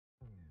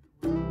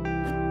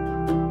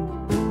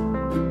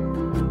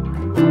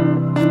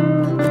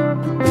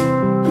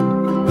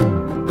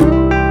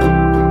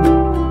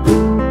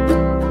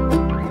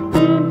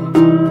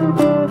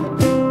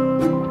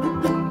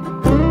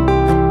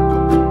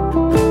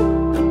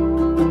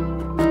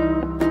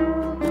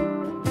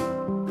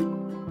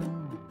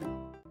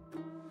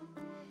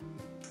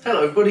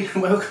everybody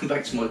and welcome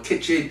back to my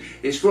kitchen.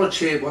 It's Rog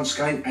here once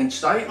again, and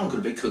today I'm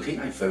going to be cooking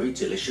a very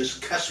delicious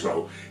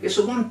casserole. It's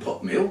a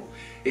one-pot meal.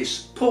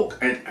 It's pork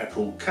and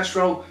apple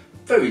casserole.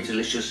 Very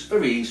delicious,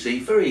 very easy,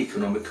 very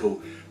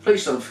economical.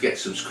 Please don't forget to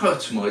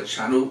subscribe to my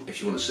channel if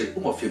you want to see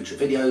all my future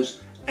videos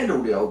and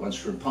all the old ones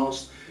from the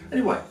past.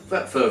 Anyway,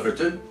 without further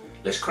ado,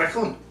 let's crack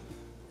on.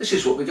 This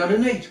is what we're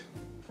going to need.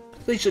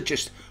 These are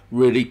just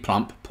really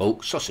plump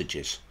pork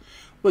sausages.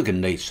 We're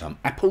going to need some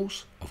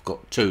apples. I've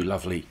got two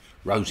lovely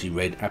rosy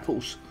red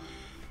apples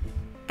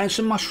and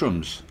some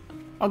mushrooms.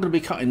 I'm going to be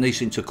cutting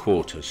these into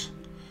quarters.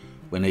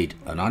 We need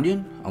an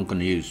onion. I'm going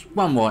to use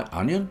one white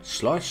onion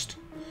sliced,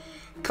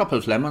 a couple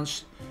of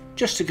lemons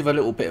just to give a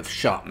little bit of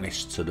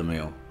sharpness to the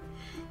meal.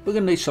 We're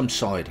going to need some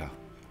cider,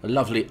 a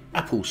lovely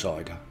apple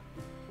cider,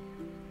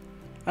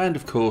 and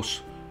of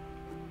course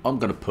I'm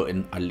going to put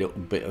in a little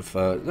bit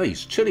of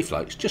these chili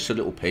flakes, just a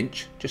little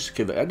pinch, just to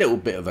give it a little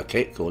bit of a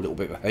kick or a little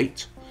bit of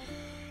heat.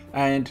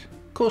 And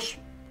of course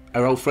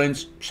our old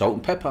friends, salt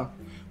and pepper.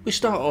 We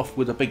start off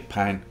with a big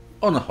pan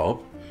on a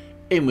hob.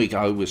 In we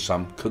go with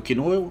some cooking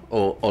oil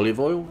or olive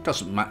oil,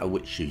 doesn't matter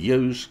which you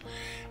use.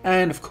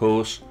 And of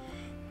course,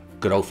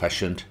 good old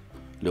fashioned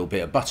little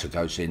bit of butter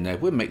goes in there.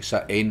 We'll mix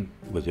that in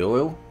with the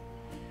oil.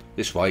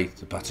 This way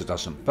the butter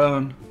doesn't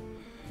burn.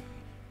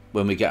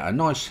 When we get a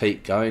nice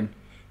heat going,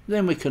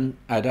 then we can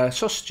add our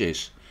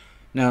sausages.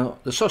 Now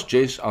the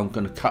sausages I'm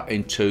going to cut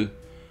into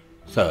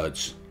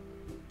thirds,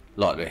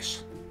 like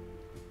this.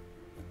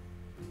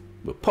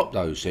 We'll pop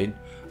those in,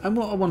 and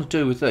what I want to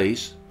do with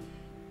these,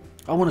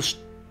 I want to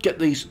get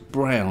these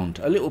browned,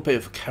 a little bit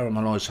of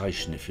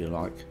caramelisation if you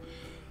like.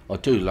 I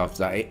do love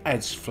that, it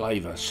adds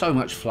flavour, so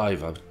much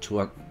flavour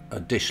to a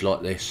dish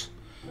like this.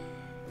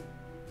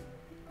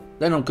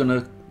 Then I'm going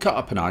to cut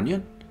up an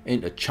onion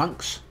into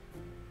chunks.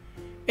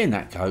 In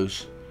that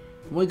goes.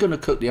 We're going to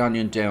cook the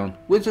onion down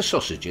with the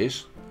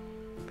sausages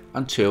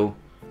until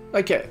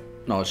they get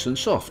nice and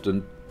soft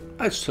and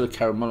adds to the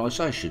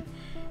caramelisation.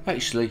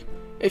 Actually,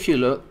 if you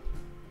look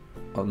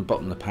on the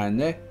bottom of the pan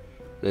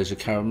there's a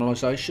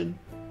caramelisation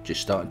just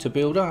starting to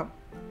build up,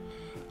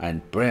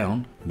 and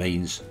brown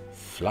means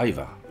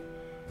flavour,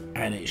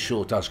 and it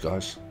sure does,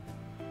 guys.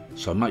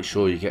 So make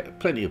sure you get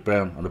plenty of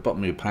brown on the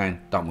bottom of your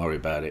pan, don't worry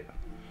about it.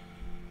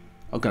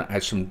 I'm going to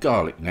add some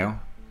garlic now.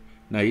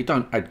 Now you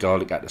don't add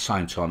garlic at the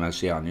same time as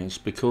the onions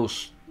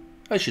because,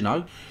 as you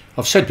know,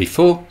 I've said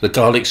before, the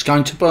garlic's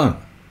going to burn.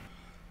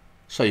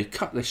 So you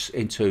cut this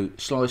into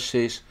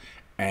slices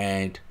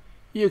and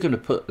you're going to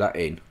put that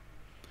in.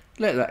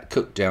 Let that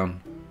cook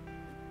down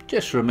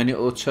just for a minute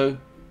or two.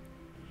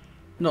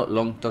 Not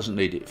long, doesn't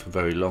need it for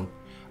very long.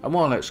 And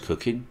while that's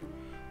cooking,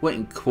 we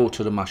can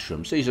quarter the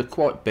mushrooms. These are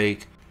quite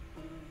big,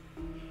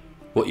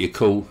 what you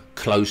call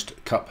closed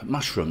cup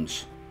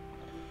mushrooms.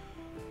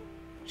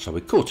 So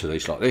we quarter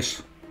these like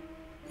this,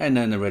 and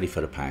then they're ready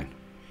for the pan.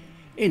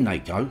 In they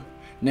go.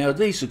 Now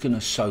these are going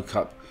to soak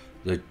up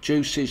the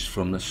juices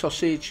from the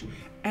sausage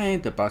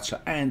and the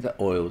butter and the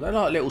oil. They're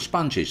like little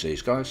sponges,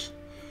 these guys.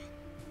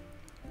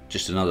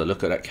 Just another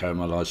look at that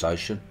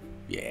caramelisation.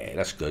 Yeah,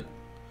 that's good.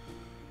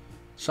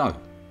 So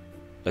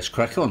let's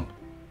crack on.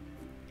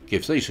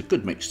 Give these a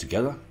good mix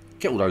together,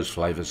 get all those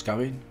flavours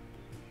going,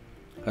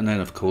 and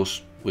then of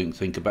course we can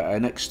think about our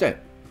next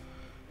step,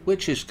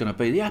 which is going to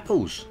be the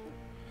apples.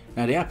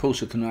 Now the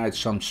apples are going to add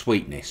some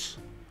sweetness.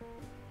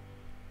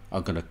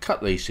 I'm going to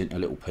cut these into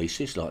little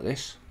pieces like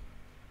this,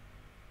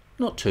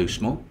 not too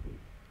small,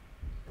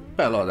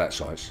 about like that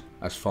size,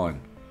 that's fine.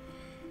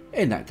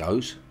 In that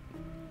goes.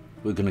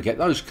 We're going to get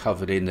those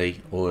covered in the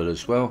oil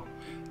as well,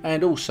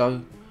 and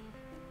also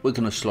we're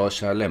going to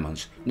slice our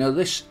lemons. Now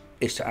this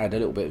is to add a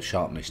little bit of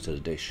sharpness to the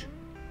dish.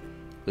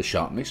 The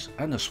sharpness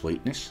and the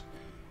sweetness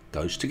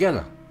goes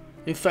together.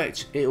 In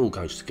fact, it all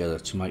goes together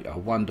to make a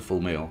wonderful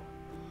meal.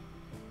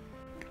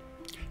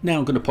 Now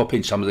I'm going to pop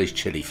in some of these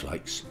chili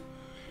flakes.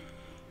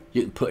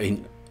 You can put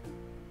in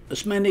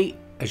as many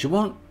as you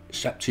want,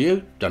 it's up to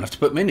you. Don't have to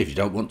put them in if you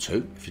don't want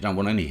to, if you don't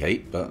want any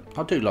heat, but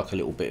I do like a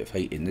little bit of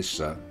heat in this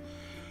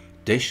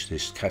dish,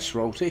 this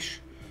casserole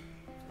dish.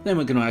 Then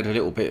we're going to add a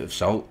little bit of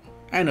salt,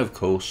 and of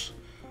course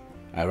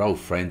our old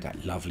friend,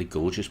 that lovely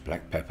gorgeous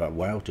black pepper.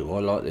 Wow, do I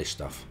like this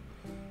stuff.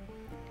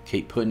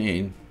 Keep putting it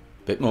in,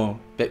 bit more,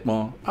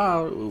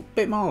 oh,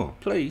 bit more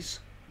please.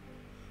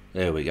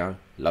 There we go,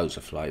 loads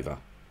of flavour.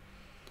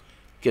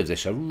 Give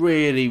this a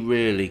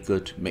really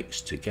good mix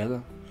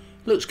together.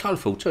 Looks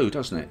colourful too,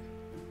 doesn't it?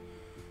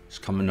 It's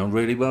coming on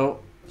really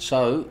well.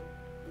 So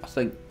I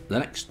think the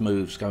next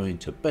move's going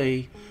to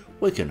be,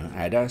 we're going to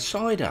add our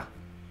cider.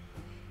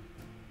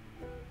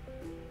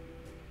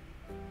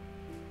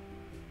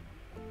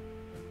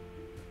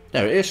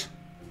 There it is,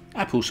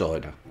 apple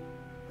cider.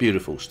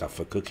 Beautiful stuff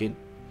for cooking.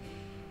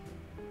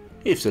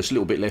 If there's a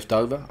little bit left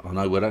over, I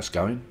know where that's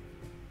going,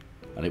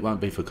 and it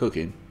won't be for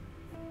cooking.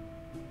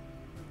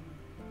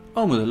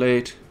 On with the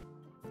lid,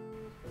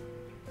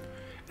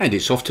 and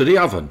it's off to the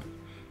oven.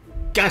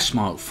 Gas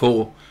mark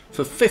 4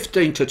 for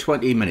 15 to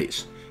 20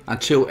 minutes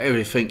until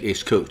everything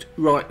is cooked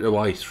right the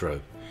way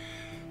through.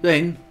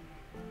 Then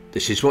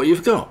this is what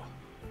you've got.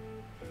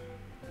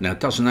 Now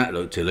doesn't that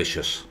look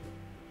delicious?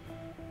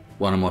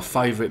 One of my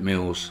favourite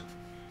meals.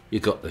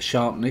 You got the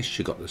sharpness,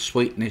 you got the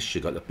sweetness,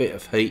 you got the bit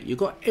of heat, you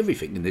got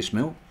everything in this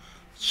meal.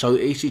 So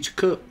easy to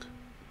cook.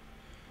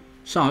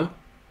 So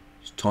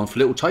it's time for a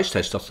little taste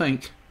test, I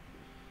think.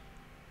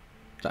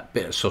 That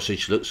bit of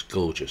sausage looks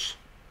gorgeous.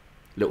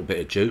 Little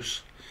bit of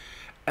juice.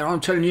 And I'm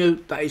telling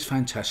you, that is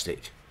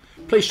fantastic.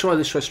 Please try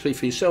this recipe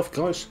for yourself,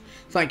 guys.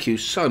 Thank you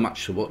so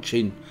much for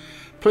watching.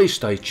 Please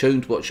stay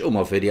tuned, watch all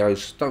my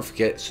videos. Don't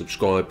forget,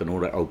 subscribe and all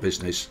that old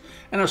business.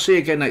 And I'll see you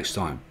again next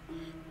time.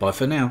 Bye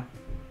for now.